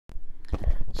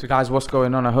So guys, what's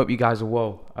going on? I hope you guys are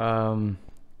well. Guys,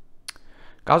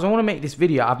 I want to make this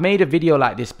video. I've made a video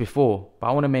like this before, but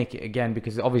I want to make it again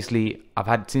because obviously I've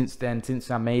had since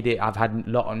I made it, I've had a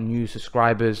lot of new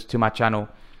subscribers to my channel.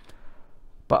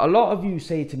 But a lot of you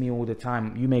say to me all the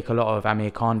time, you make a lot of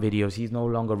Amir Khan videos, he's no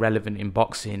longer relevant in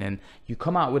boxing, and you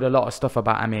come out with a lot of stuff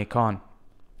about Amir Khan.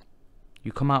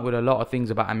 You come out with a lot of things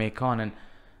about Amir Khan, and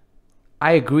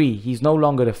I agree, he's no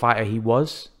longer the fighter he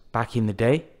was back in the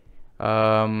day.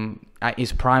 At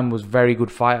his prime was very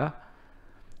good fighter.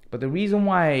 But the reason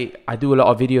why I do a lot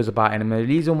of videos about him, and the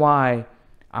reason why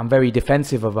I'm very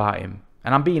defensive about him,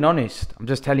 and I'm being honest, I'm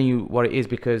just telling you what it is,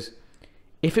 because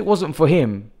if it wasn't for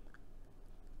him,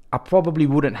 I probably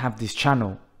wouldn't have this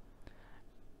channel,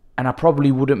 and I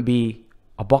probably wouldn't be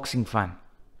a boxing fan.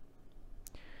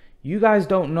 You guys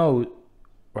don't know,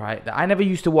 right, that I never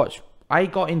used to watch. I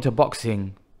got into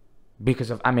boxing because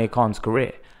of Amir Khan's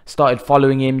career. Started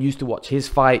following him, used to watch his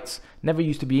fights, never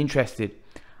used to be interested.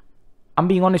 I'm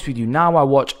being honest with you, now I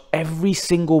watch every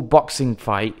single boxing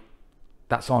fight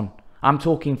that's on. I'm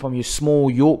talking from your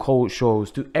small York Hold shows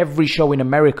to every show in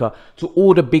America to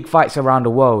all the big fights around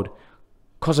the world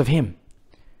because of him.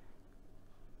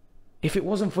 If it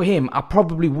wasn't for him, I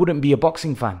probably wouldn't be a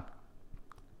boxing fan.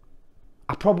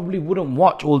 I probably wouldn't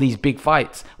watch all these big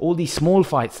fights, all these small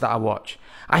fights that I watch.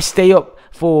 I stay up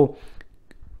for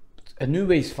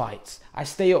Anue's fights. I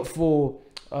stay up for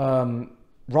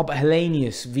Robert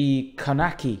Helenius v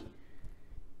Kanaki.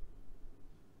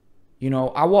 You know,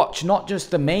 I watch not just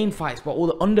the main fights, but all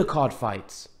the undercard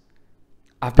fights.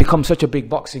 I've become such a big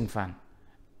boxing fan,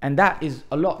 and that is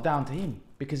a lot down to him.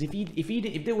 Because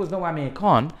if there was no Amir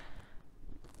Khan,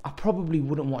 I probably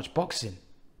wouldn't watch boxing.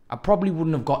 I probably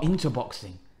wouldn't have got into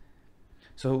boxing.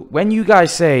 So when you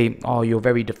guys say, "Oh, you're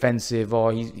very defensive,"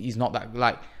 or he's not that,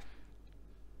 like,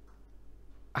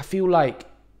 I feel like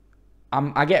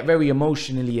I get very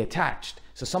emotionally attached.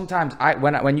 So sometimes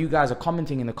when you guys are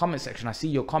commenting in the comment section, I see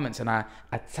your comments and I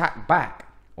attack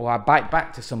back, or I bite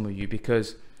back to some of you,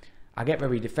 because I get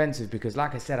very defensive. Because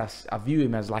like I said, I view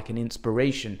him as like an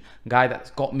inspiration, a guy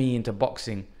that's got me into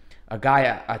boxing, a guy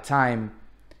at a time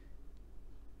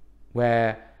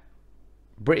where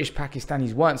British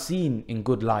Pakistanis weren't seen in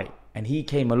good light, and he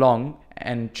came along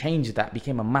and changed that,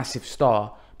 became a massive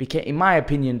star, became, in my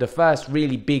opinion, the first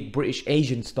really big British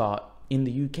Asian star in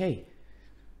the UK,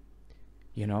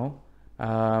 you know.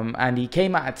 And he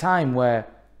came at a time where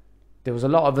there was a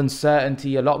lot of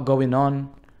uncertainty, a lot going on,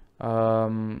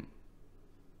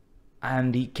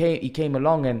 and he came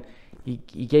along and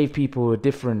he gave people a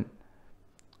different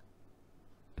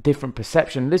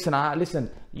perception. Listen,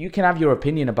 you can have your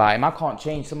opinion about him. I can't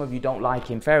change. Some of you don't like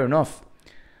him, fair enough,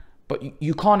 but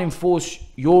you can't enforce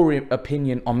your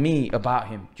opinion on me about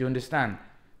him. Do you understand?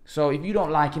 So if you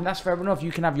don't like him, that's fair enough.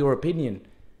 You can have your opinion,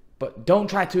 but don't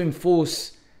try to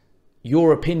enforce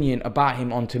your opinion about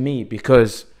him onto me,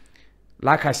 because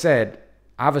like I said,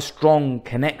 I have a strong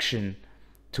connection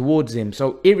towards him.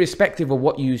 So irrespective of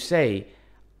what you say,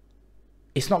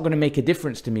 it's not going to make a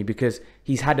difference to me, because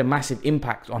he's had a massive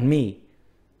impact on me.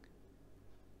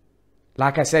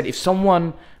 Like I said, if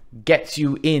someone gets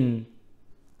you in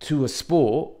to a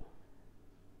sport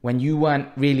when you weren't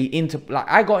really into, like,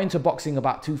 I got into boxing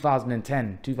about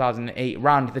 2010, 2008,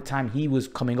 around the time he was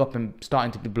coming up and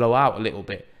starting to blow out a little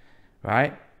bit,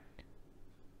 right?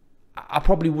 I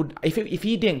probably would, if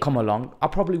he didn't come along, I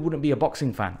probably wouldn't be a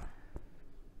boxing fan.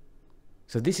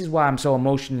 So this is why I'm so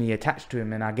emotionally attached to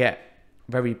him, and I get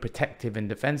very protective and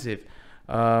defensive.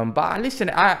 But listen,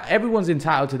 everyone's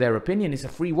entitled to their opinion. It's a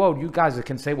free world. You guys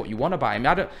can say what you want about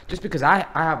him. Just because I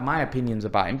have my opinions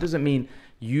about him doesn't mean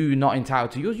you're not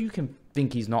entitled to yours. You can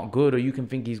think he's not good, or you can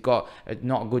think he's got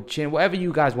not a good chin, whatever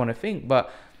you guys want to think.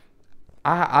 But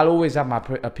I'll always have my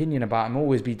opinion about him,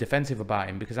 always be defensive about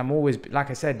him, because I'm always, like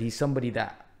I said, he's somebody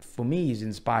that for me has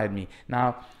inspired me.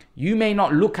 Now, you may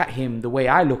not look at him the way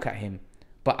I look at him,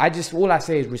 but all I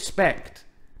say is respect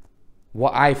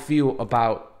what I feel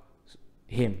about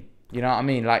him. You know what I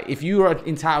mean? Like, if you are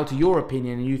entitled to your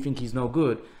opinion and you think he's no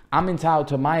good, I'm entitled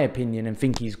to my opinion and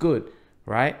think he's good,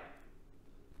 right?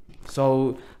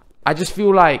 So I just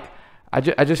feel like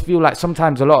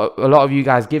sometimes a lot of you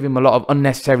guys give him a lot of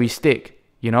unnecessary stick.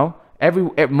 You know, a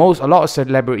lot of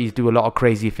celebrities do a lot of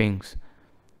crazy things.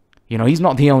 You know, he's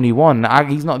not the only one.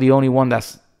 He's not the only one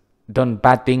that's done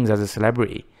bad things as a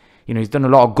celebrity. You know, he's done a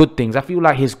lot of good things. I feel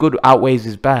like his good outweighs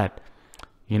his bad.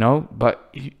 You know,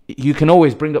 but you can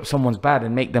always bring up someone's bad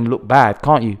and make them look bad,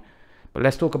 can't you? But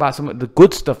let's talk about some of the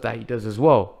good stuff that he does as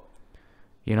well.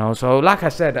 You know, so like I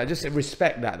said, I just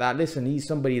respect that. Listen, he's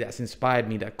somebody that's inspired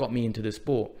me, that got me into the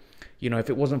sport. You know, if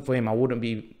it wasn't for him, I wouldn't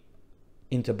be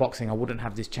into boxing, I wouldn't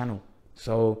have this channel.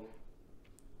 So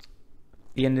at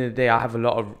the end of the day, I have a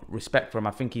lot of respect for him.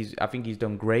 I think he's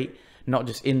done great, not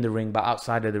just in the ring, but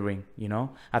outside of the ring. You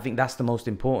know, I think that's the most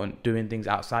important, doing things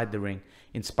outside the ring,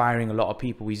 inspiring a lot of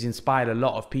people. He's inspired a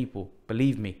lot of people,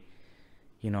 believe me,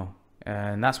 you know,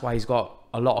 and that's why he's got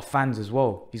a lot of fans as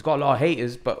well. He's got a lot of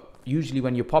haters, but usually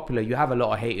when you're popular, you have a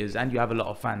lot of haters and you have a lot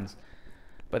of fans.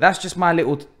 But that's just my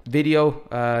little video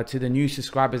to the new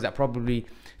subscribers that probably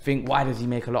think, why does he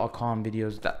make a lot of calm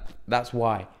videos? That's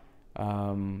why.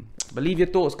 But leave your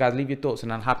thoughts, guys. Leave your thoughts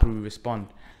and I'll happily respond.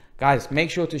 Guys, make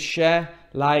sure to share,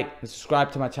 like, and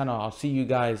subscribe to my channel. I'll see you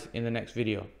guys in the next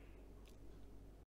video.